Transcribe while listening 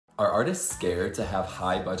Are artists scared to have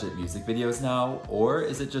high budget music videos now, or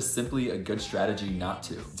is it just simply a good strategy not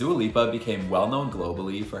to? Dua Lipa became well known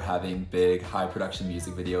globally for having big, high production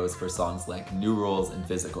music videos for songs like New Rules and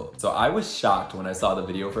Physical. So I was shocked when I saw the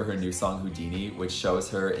video for her new song Houdini, which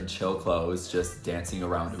shows her in chill clothes just dancing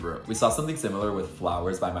around a room. We saw something similar with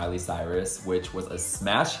Flowers by Miley Cyrus, which was a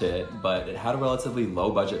smash hit, but it had a relatively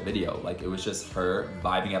low budget video. Like, it was just her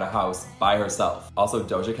vibing at a house by herself. Also,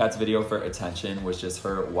 Doja Cat's video for Attention was just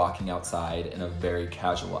her walking outside in a very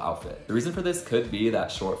casual outfit. The reason for this could be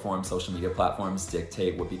that short form social media platforms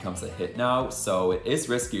dictate what becomes a hit now, so it is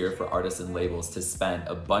riskier for artists and labels to spend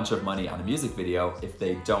a bunch of money on a music video if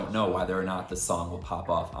they don't know whether or not the song will pop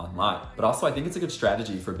off online. But also, I think it's a good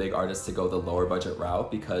strategy for big artists to go the lower budget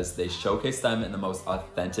route because they showcase them in the most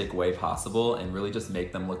authentic way possible and really just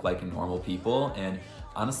make them look like normal people. And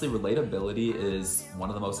honestly, relatability is one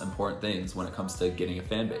of the most important things when it comes to getting a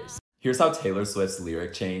fan base. Here's how Taylor Swift's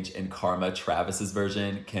lyric change in Karma Travis's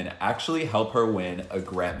version can actually help her win a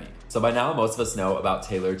Grammy. So by now, most of us know about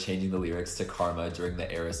Taylor changing the lyrics to Karma during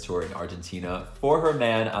the Eras Tour in Argentina for her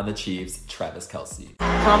man on the Chiefs, Travis Kelce.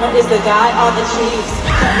 Karma is the guy on the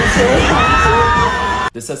Chiefs.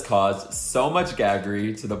 This has caused so much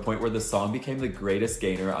gaggery to the point where the song became the greatest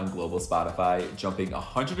gainer on global Spotify, jumping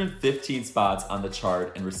 115 spots on the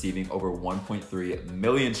chart and receiving over 1.3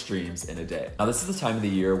 million streams in a day. Now, this is the time of the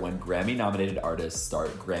year when Grammy-nominated artists start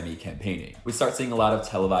Grammy campaigning. We start seeing a lot of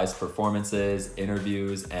televised performances,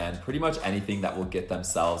 interviews, and pretty much anything that will get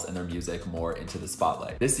themselves and their music more into the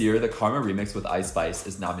spotlight. This year, the Karma remix with Ice Spice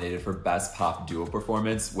is nominated for Best Pop Duo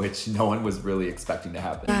Performance, which no one was really expecting to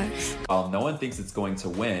happen. Nice. While no one thinks it's going to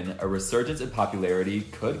win, a resurgence in popularity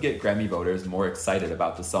could get Grammy voters more excited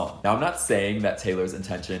about the song. Now, I'm not saying that Taylor's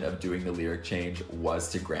intention of doing the lyric change was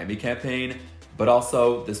to Grammy campaign, but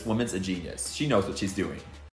also this woman's a genius. She knows what she's doing.